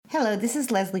Hello, this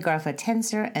is Leslie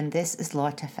Garza-Tenzer, and this is Law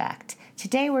to Fact.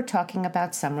 Today we're talking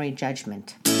about summary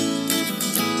judgment.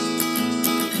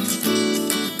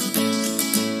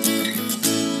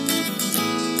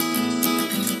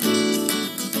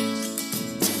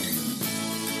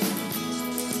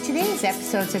 Today's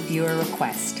episode's a viewer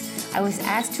request. I was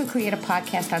asked to create a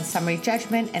podcast on summary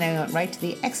judgment, and I went right to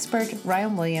the expert,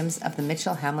 Ryan Williams of the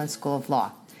Mitchell Hamline School of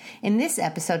Law. In this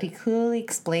episode, he clearly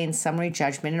explains summary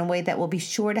judgment in a way that will be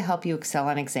sure to help you excel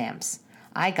on exams.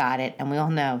 I got it, and we all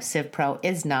know CivPro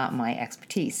is not my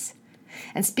expertise.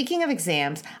 And speaking of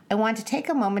exams, I want to take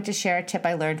a moment to share a tip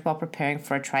I learned while preparing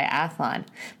for a triathlon.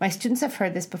 My students have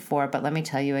heard this before, but let me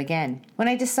tell you again. When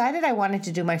I decided I wanted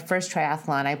to do my first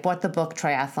triathlon, I bought the book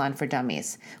Triathlon for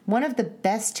Dummies. One of the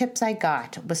best tips I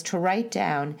got was to write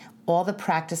down all the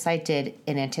practice I did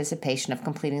in anticipation of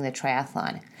completing the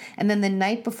triathlon. And then the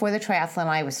night before the triathlon,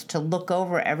 I was to look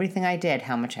over everything I did,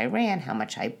 how much I ran, how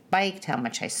much I biked, how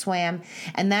much I swam,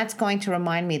 and that's going to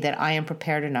remind me that I am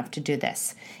prepared enough to do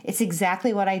this. It's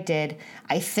exactly what I did.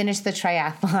 I finished the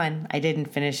triathlon. I didn't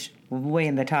finish way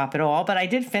in the top at all, but I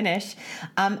did finish.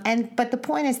 But the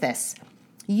point is this.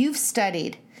 You've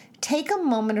studied. Take a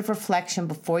moment of reflection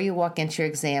before you walk into your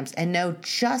exams and know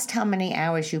just how many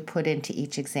hours you put into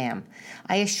each exam.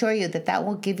 I assure you that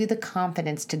will give you the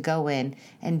confidence to go in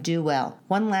and do well.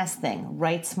 One last thing,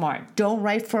 write smart. Don't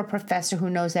write for a professor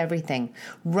who knows everything.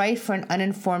 Write for an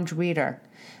uninformed reader.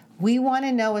 We want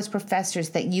to know as professors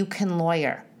that you can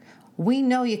lawyer. We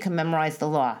know you can memorize the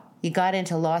law. You got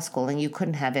into law school and you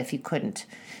couldn't have if you couldn't.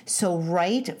 So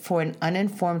write for an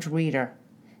uninformed reader.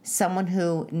 Someone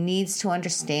who needs to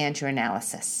understand your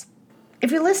analysis. If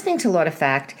you're listening to Law to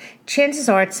Fact, chances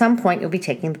are at some point you'll be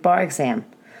taking the bar exam.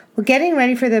 Well, getting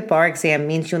ready for the bar exam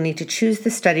means you'll need to choose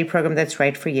the study program that's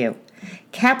right for you.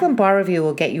 Kaplan Bar Review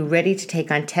will get you ready to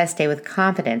take on test day with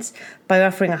confidence by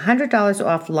offering $100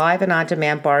 off live and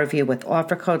on-demand bar review with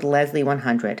offer code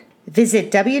Leslie100.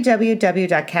 Visit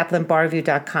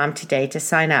www.kaplanbarreview.com today to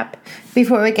sign up.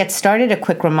 Before we get started, a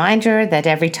quick reminder that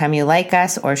every time you like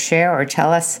us or share or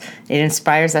tell us, it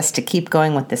inspires us to keep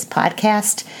going with this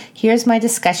podcast. Here's my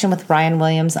discussion with Ryan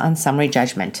Williams on summary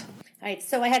judgment. All right,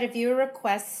 so I had a viewer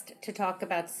request to talk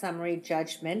about summary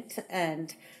judgment,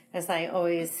 and as I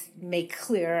always make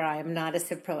clear, I am not a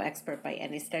CivPro expert by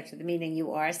any stretch of the meaning.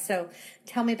 You are. So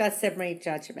tell me about summary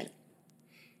judgment.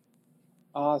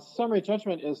 Summary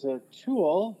judgment is a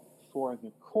tool for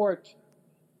the court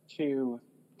to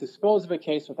dispose of a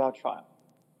case without trial.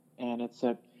 And it's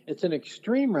an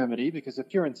extreme remedy because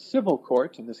if you're in civil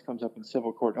court, and this comes up in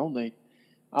civil court only,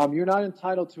 you're not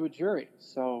entitled to a jury.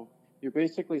 So you're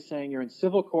basically saying you're in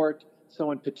civil court,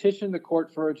 someone petitioned the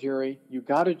court for a jury, you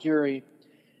got a jury,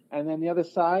 and then the other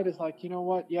side is like, you know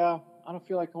what, yeah, I don't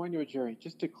feel like going to a jury.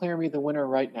 Just declare me the winner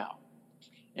right now.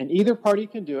 And either party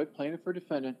can do it, plaintiff or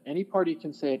defendant. Any party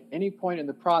can say at any point in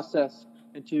the process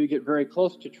until you get very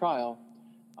close to trial,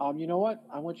 you know what,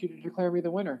 I want you to declare me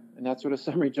the winner. And that's what a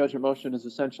summary judgment motion is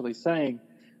essentially saying.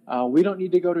 We don't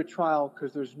need to go to trial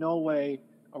because there's no way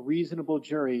a reasonable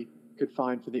jury could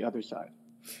find for the other side.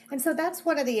 And so that's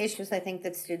one of the issues I think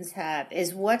that students have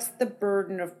is what's the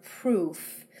burden of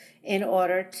proof in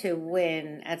order to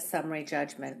win at summary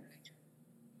judgment?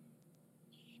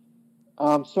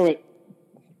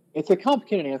 It's a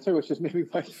complicated answer, which is maybe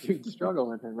why students struggle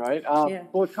with it, right? Yeah.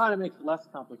 But we're trying to make it less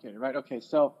complicated, right? Okay,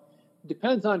 so it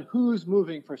depends on who's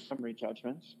moving for summary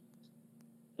judgment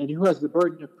and who has the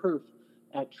burden of proof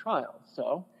at trial.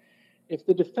 So if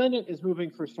the defendant is moving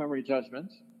for summary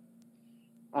judgment,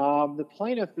 the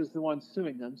plaintiff is the one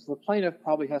suing them, so the plaintiff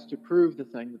probably has to prove the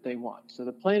thing that they want. So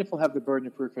the plaintiff will have the burden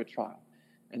of proof at trial.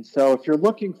 And so if you're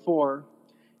looking for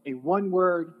a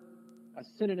one-word, a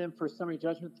synonym for summary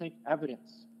judgment, think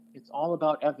evidence. It's all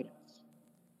about evidence.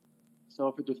 So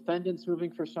if a defendant's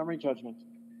moving for summary judgment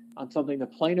on something the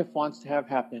plaintiff wants to have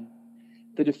happen,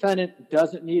 the defendant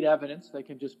doesn't need evidence. They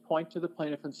can just point to the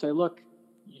plaintiff and say, look,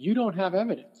 you don't have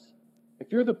evidence.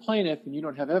 If you're the plaintiff and you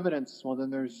don't have evidence, well, then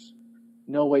there's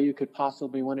no way you could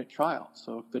possibly win at trial.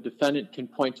 So if the defendant can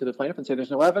point to the plaintiff and say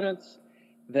there's no evidence,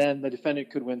 then the defendant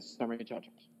could win summary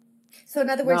judgment. So in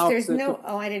other words, I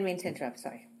didn't mean to interrupt,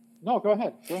 sorry. No, go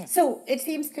ahead. So it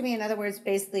seems to me, in other words,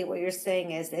 basically what you're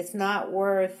saying is it's not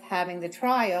worth having the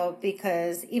trial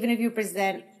because even if you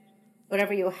present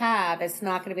whatever you have, it's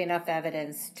not going to be enough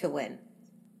evidence to win.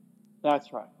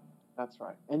 That's right.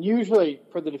 And usually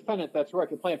for the defendant, that's right.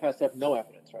 The plaintiff has to have no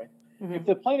evidence, right? Mm-hmm. If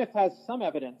the plaintiff has some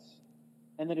evidence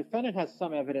and the defendant has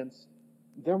some evidence,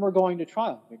 then we're going to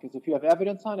trial. Because if you have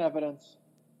evidence on evidence,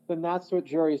 then that's what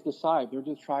juries decide. They're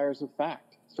just triers of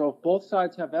fact. So if both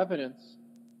sides have evidence,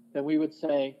 then we would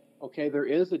say okay, there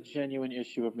is a genuine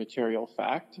issue of material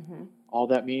fact. Mm-hmm. All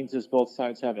that means is both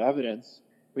sides have evidence.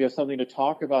 We have something to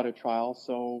talk about at trial,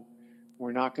 so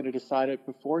we're not going to decide it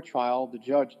before trial. The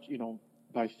judge,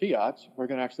 by fiat, we're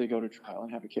going to actually go to trial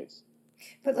and have a case.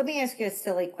 But let me ask you a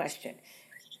silly question.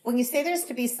 When you say there's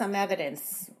to be some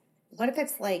evidence, what if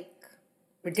it's like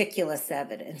ridiculous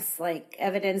evidence, like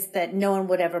evidence that no one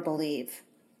would ever believe?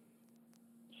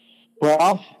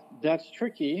 Well, that's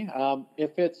tricky.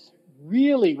 If it's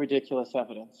really ridiculous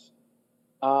evidence,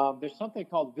 there's something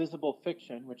called visible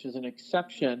fiction, which is an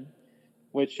exception,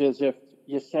 which is if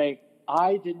you say,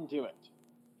 I didn't do it,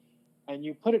 and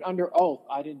you put it under oath,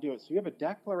 I didn't do it. So you have a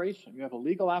declaration, you have a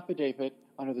legal affidavit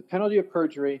under the penalty of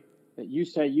perjury that you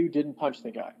say you didn't punch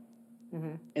the guy.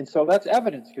 Mm-hmm. And so that's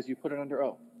evidence because you put it under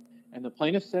oath. And the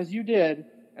plaintiff says you did,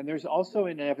 and there's also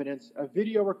in evidence a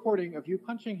video recording of you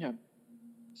punching him.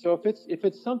 So if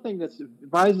it's something that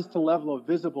rises to the level of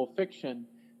visible fiction,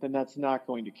 then that's not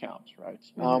going to count, right?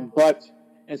 Mm-hmm.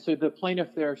 And so the plaintiff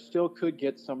there still could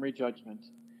get summary judgment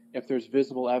if there's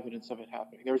visible evidence of it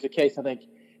happening. There was a case, I think,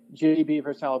 JB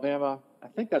versus Alabama. I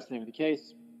think that's the name of the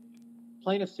case.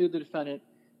 Plaintiff sued the defendant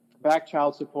for back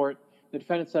child support. The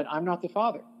defendant said, I'm not the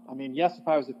father. I mean, yes, if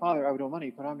I was the father, I would owe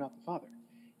money, but I'm not the father.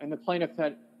 And the plaintiff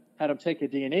had him take a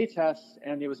DNA test,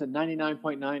 and it was a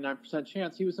 99.99%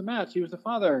 chance he was a match. He was the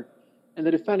father. And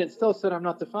the defendant still said, I'm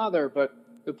not the father, but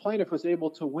the plaintiff was able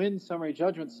to win summary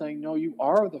judgment saying, no, you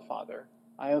are the father.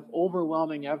 I have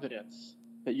overwhelming evidence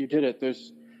that you did it.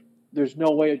 There's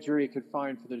no way a jury could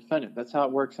find for the defendant. That's how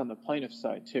it works on the plaintiff's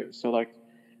side, too. So, like,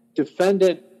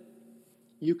 defendant,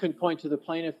 you can point to the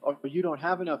plaintiff, or you don't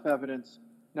have enough evidence.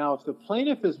 Now, if the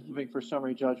plaintiff is moving for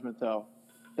summary judgment, though,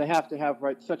 they have to have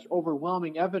such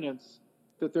overwhelming evidence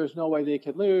that there's no way they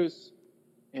could lose.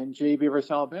 And JB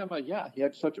versus Alabama, yeah, he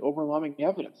had such overwhelming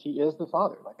evidence. He is the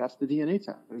father. Like, that's the DNA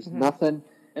test. There's nothing.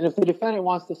 And if the defendant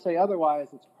wants to say otherwise,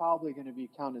 it's probably going to be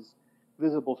counted as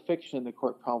visible fiction. The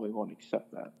court probably won't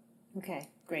accept that. Okay,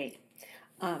 great.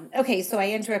 Okay, so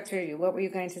I interrupted you. What were you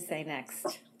going to say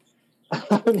next?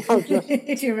 No, just,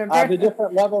 do you remember? The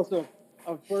different levels of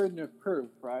burden of proof,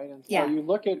 right? And so Yeah. you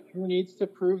look at who needs to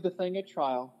prove the thing at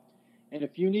trial. And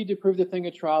if you need to prove the thing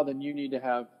at trial, then you need to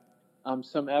have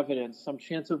some evidence, some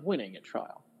chance of winning at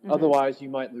trial. Mm-hmm. Otherwise, you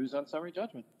might lose on summary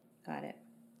judgment. Got it.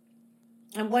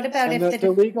 And what about and if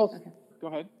the legal... Okay. Go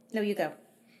ahead. No, you go.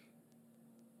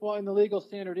 Well, and the legal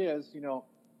standard is,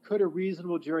 could a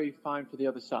reasonable jury find for the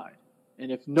other side?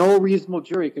 And if no reasonable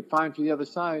jury could find for the other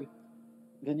side,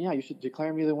 then yeah, you should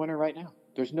declare me the winner right now.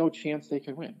 There's no chance they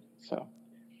could win. So,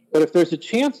 but if there's a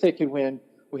chance they could win,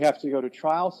 we have to go to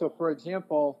trial. So, for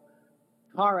example,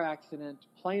 car accident,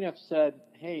 plaintiff said,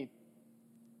 hey,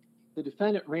 the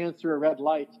defendant ran through a red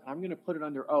light. I'm going to put it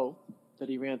under oath that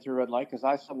he ran through a red light because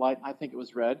I saw light and I think it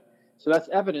was red. So that's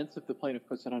evidence if the plaintiff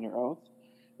puts it under oath.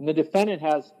 And the defendant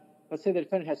has, let's say the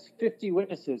defendant has 50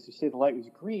 witnesses who say the light was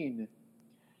green.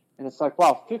 And it's like,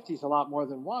 wow, 50 is a lot more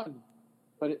than one.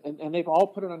 But and they've all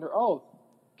put it under oath.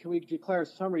 Can we declare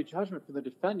summary judgment for the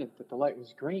defendant that the light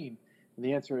was green? And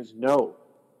the answer is no,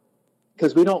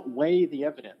 because we don't weigh the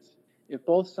evidence. If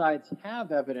both sides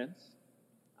have evidence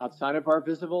outside of our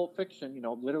visible fiction,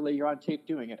 literally you're on tape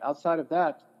doing it. Outside of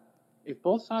that, if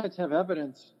both sides have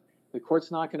evidence, the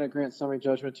court's not going to grant summary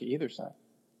judgment to either side.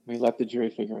 We let the jury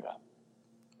figure it out.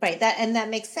 Right, that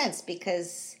makes sense,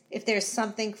 because if there's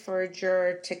something for a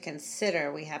juror to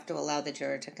consider, we have to allow the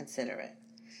juror to consider it.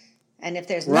 And if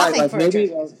there's nothing for a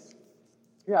juror...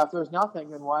 if there's nothing,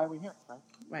 then why are we here, right?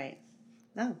 Right.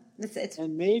 No, it's...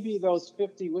 And maybe those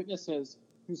 50 witnesses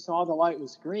who saw the light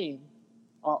was green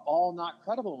are all not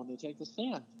credible when they take the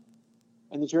stand.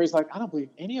 And the jury's like, I don't believe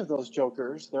any of those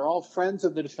jokers. They're all friends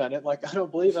of the defendant. Like, I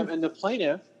don't believe them. And the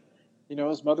plaintiff,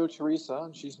 is Mother Teresa,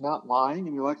 and she's not lying.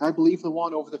 And you're like, I believe the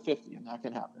one over the 50, and that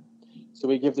can happen. So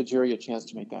we give the jury a chance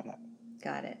to make that happen.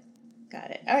 Got it.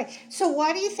 All right. So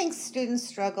why do you think students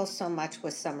struggle so much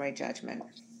with summary judgment?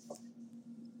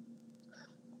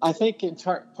 I think in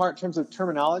terms of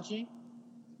terminology,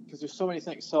 because there's so many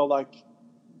things. So,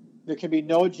 there can be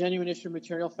no genuine issue of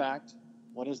material fact.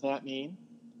 What does that mean?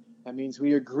 That means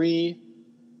we agree,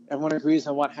 everyone agrees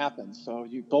on what happens. So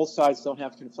both sides don't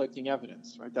have conflicting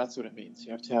evidence, right? That's what it means.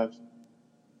 You have to have,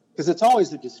 because it's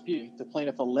always a dispute. The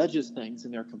plaintiff alleges things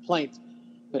in their complaint,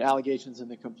 but allegations in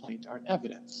the complaint aren't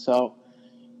evidence. So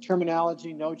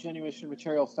terminology, no genuine issue of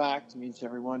material fact means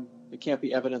there can't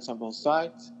be evidence on both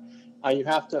sides. You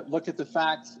have to look at the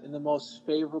facts in the most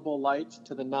favorable light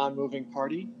to the non-moving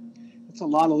party. That's a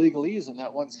lot of legalese in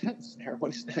that one sentence there.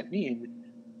 What does that mean?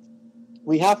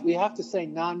 We have to say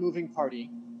non-moving party.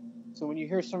 So when you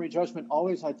hear summary judgment,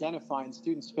 always identify, and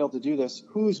students fail to do this,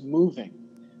 who's moving.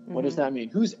 What does that mean?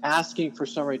 Who's asking for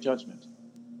summary judgment?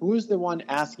 Who is the one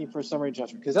asking for summary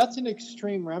judgment? Because that's an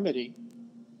extreme remedy,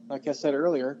 like I said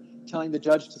earlier, telling the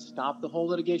judge to stop the whole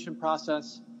litigation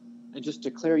process and just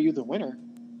declare you the winner.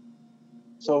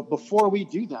 So before we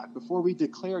do that, before we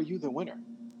declare you the winner,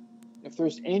 if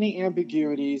there's any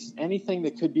ambiguities, anything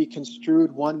that could be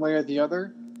construed one way or the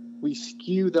other, we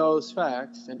skew those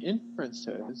facts and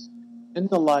inferences in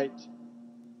the light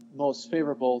most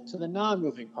favorable to the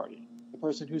non-moving party, the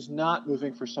person who's not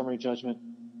moving for summary judgment,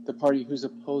 the party who's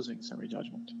opposing summary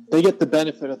judgment. They get the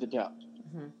benefit of the doubt.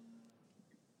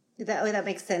 Mm-hmm. That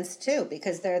makes sense too,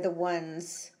 because they're the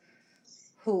ones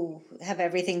who have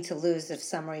everything to lose if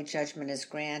summary judgment is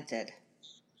granted.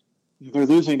 They're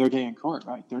losing their day in court,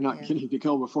 right? They're not getting to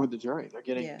go before the jury. They're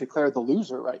getting declared the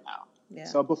loser right now. Yeah.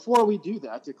 So before we do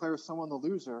that, declare someone the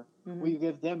loser, we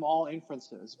give them all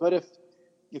inferences. But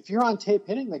if you're on tape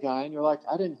hitting the guy and you're like,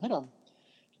 I didn't hit him,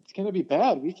 it's going to be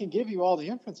bad. We can give you all the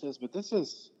inferences, but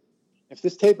if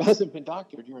this tape hasn't been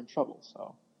doctored, you're in trouble.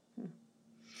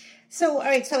 So, all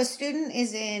right, so a student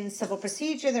is in civil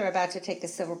procedure. They're about to take a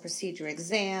civil procedure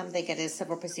exam. They get a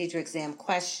civil procedure exam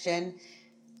question.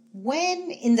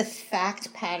 When in the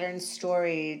fact pattern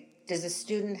story does a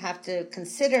student have to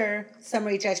consider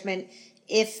summary judgment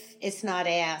if it's not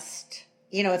asked?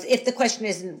 You know, if the question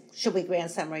isn't, should we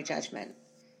grant summary judgment?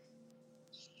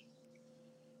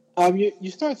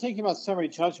 You start thinking about summary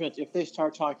judgment if they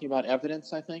start talking about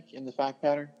evidence, I think, in the fact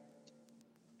pattern.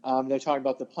 They're talking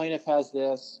about the plaintiff has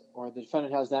this or the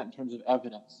defendant has that in terms of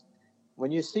evidence.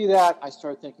 When you see that, I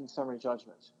start thinking summary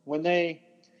judgment. When they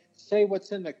say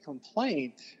what's in the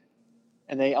complaint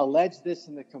and they allege this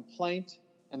in the complaint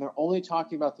and they're only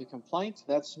talking about the complaint,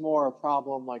 that's more a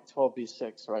problem like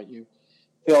 12b-6, right? You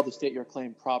fail to state your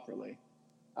claim properly.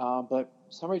 But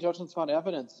summary judgment's about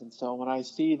evidence. And so when I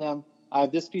see them, I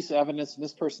have this piece of evidence and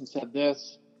this person said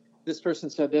this person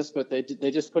said this, but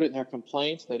they just put it in their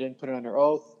complaint. They didn't put it under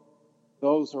oath.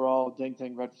 Those are all ding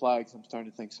red flags. I'm starting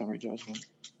to think summary judgment.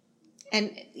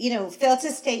 And, you know, fail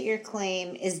to state your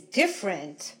claim is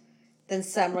different than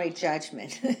summary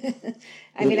judgment.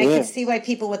 I can see why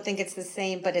people would think it's the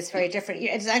same, but it's very different.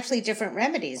 It's actually different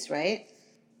remedies, right?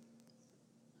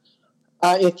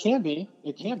 It can be.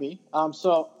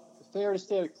 So failure to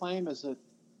state a claim is a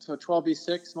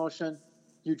 12b-6 motion.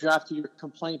 You drafted your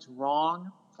complaint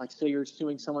wrong. Like say you're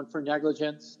suing someone for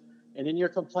negligence. And in your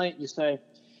complaint you say,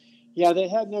 yeah, they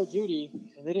had no duty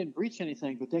and they didn't breach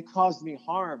anything, but they caused me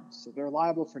harm. So they're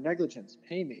liable for negligence.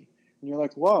 Pay me. And you're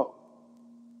like, whoa.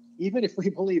 Even if we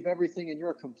believe everything in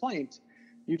your complaint,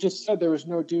 you just said there was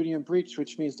no duty and breach,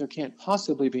 which means there can't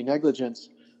possibly be negligence.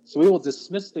 So we will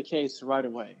dismiss the case right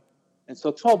away. And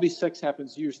so 12b-6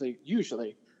 happens usually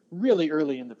really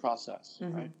early in the process,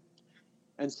 right?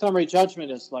 And summary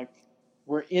judgment is like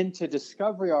we're into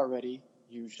discovery already,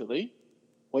 usually,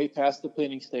 way past the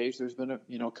pleading stage. There's been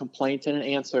a complaint and an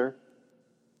answer,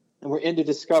 and we're into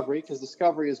discovery because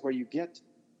discovery is where you get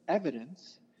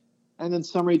evidence. And then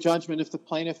summary judgment, if the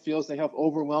plaintiff feels they have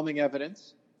overwhelming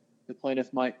evidence, the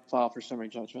plaintiff might file for summary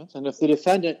judgment. And if the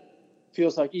defendant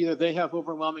feels like either they have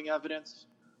overwhelming evidence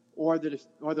or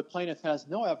the plaintiff has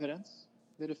no evidence,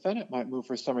 the defendant might move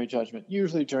for summary judgment,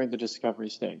 usually during the discovery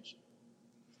stage.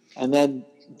 And then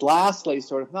lastly,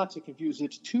 sort of not to confuse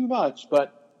it too much,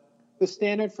 but the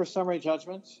standard for summary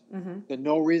judgment that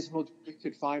no reasonable jury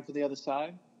could find for the other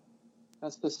side,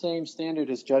 that's the same standard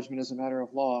as judgment as a matter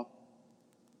of law.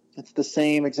 It's the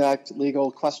same exact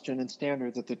legal question and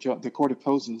standard that the court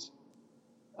imposes.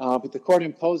 But the court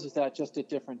imposes that just at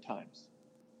different times.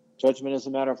 Judgment as a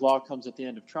matter of law comes at the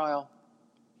end of trial.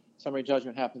 Summary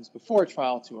judgment happens before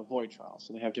trial to avoid trial.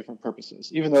 So they have different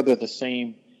purposes, even though they're the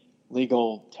same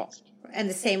legal test. And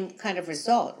the same kind of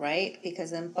result, right?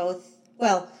 Because in both,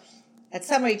 at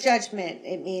summary judgment,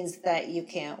 it means that you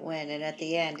can't win. And at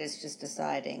the end, it's just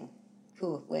deciding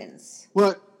who wins.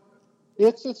 Well,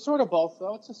 it's sort of both,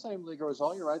 though. It's the same legal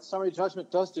result. You're right. Summary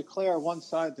judgment does declare one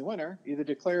side the winner. Either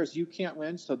declares you can't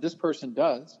win, so this person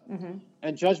does.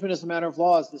 And judgment as a matter of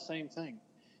law is the same thing.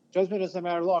 Judgment as a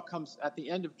matter of law comes at the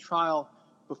end of trial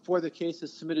before the case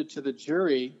is submitted to the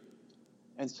jury.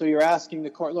 And so you're asking the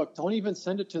court, look, don't even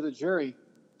send it to the jury.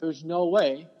 There's no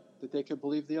way that they could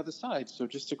believe the other side. So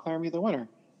just declare me the winner.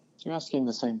 So you're asking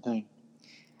the same thing,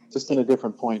 just in a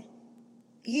different point.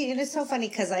 Yeah, it's so funny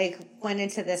because I went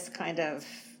into this kind of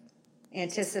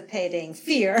anticipating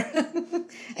fear,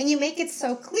 and you make it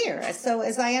so clear. So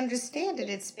as I understand it,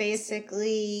 it's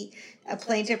basically a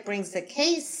plaintiff brings a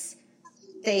case,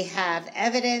 they have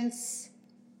evidence,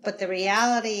 but the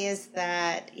reality is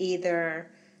that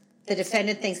either the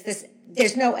defendant thinks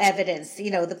there's no evidence.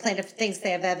 The plaintiff thinks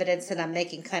they have evidence, and I'm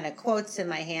making kind of quotes in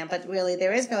my hand, but really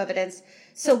there is no evidence.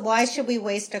 So why should we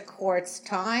waste a court's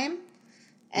time?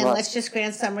 And Right. let's just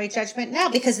grant summary judgment now,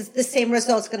 because it's the same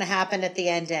result's going to happen at the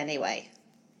end anyway.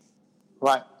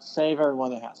 Right. Save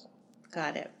everyone that has to.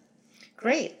 Got it.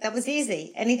 Great. That was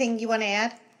easy. Anything you want to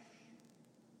add?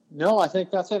 No, I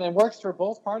think that's it. And it works for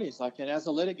both parties. And as a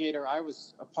litigator, I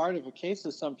was a part of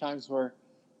cases sometimes where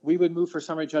we would move for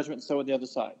summary judgment, and so would the other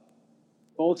side.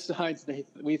 Both sides,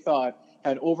 we thought,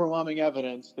 had overwhelming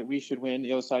evidence that we should win.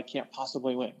 The other side can't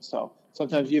possibly win. So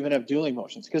sometimes you even have dueling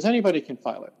motions because anybody can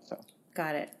file it. So.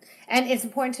 Got it. And it's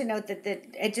important to note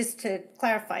that just to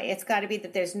clarify, it's got to be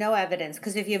that there's no evidence,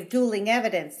 because if you have dueling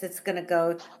evidence, it's going to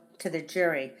go to the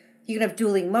jury. You can have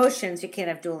dueling motions, you can't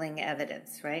have dueling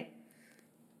evidence, right?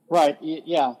 Right.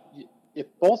 Yeah. If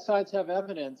both sides have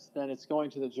evidence, then it's going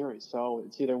to the jury. So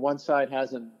it's either one side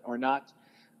has it or not.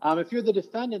 If you're the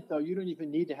defendant, though, you don't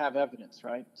even need to have evidence,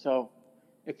 right? So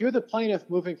if you're the plaintiff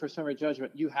moving for summary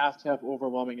judgment, you have to have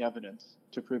overwhelming evidence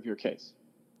to prove your case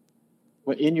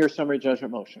in your summary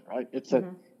judgment motion, right? It's a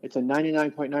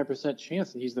 99.9%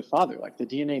 chance that he's the father, like the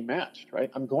DNA matched, right?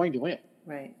 I'm going to win.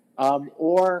 Right.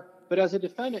 But as a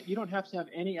defendant, you don't have to have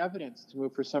any evidence to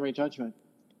move for summary judgment.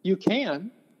 You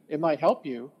can. It might help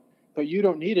you, but you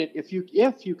don't need it if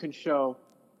you can show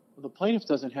the plaintiff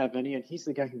doesn't have any and he's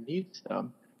the guy who needs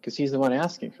them because he's the one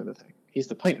asking for the thing. He's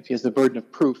the plaintiff. He has the burden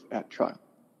of proof at trial.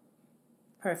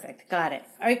 Perfect. Got it.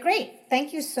 All right, great.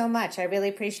 Thank you so much. I really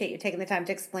appreciate you taking the time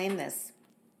to explain this.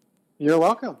 You're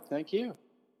welcome. Thank you.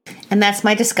 And that's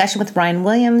my discussion with Ryan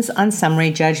Williams on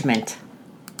summary judgment.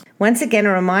 Once again,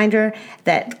 a reminder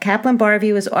that Kaplan Bar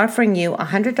Review is offering you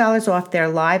 $100 off their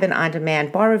live and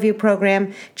on-demand bar review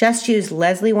program. Just use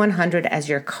Leslie100 as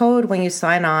your code when you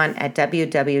sign on at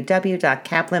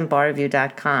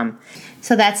www.kaplanbarreview.com.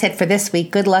 So that's it for this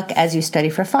week. Good luck as you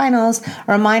study for finals.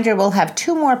 A reminder, we'll have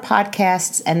 2 more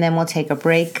podcasts, and then we'll take a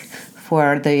break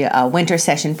for the winter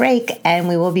session break, and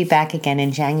we will be back again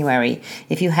in January.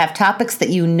 If you have topics that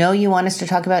you want us to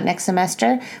talk about next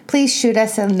semester, please shoot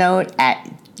us a note at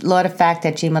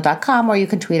lawtofact@gmail.com, or you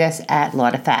can tweet us at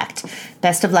lawtofact.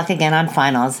 Best of luck again on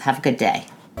finals. Have a good day.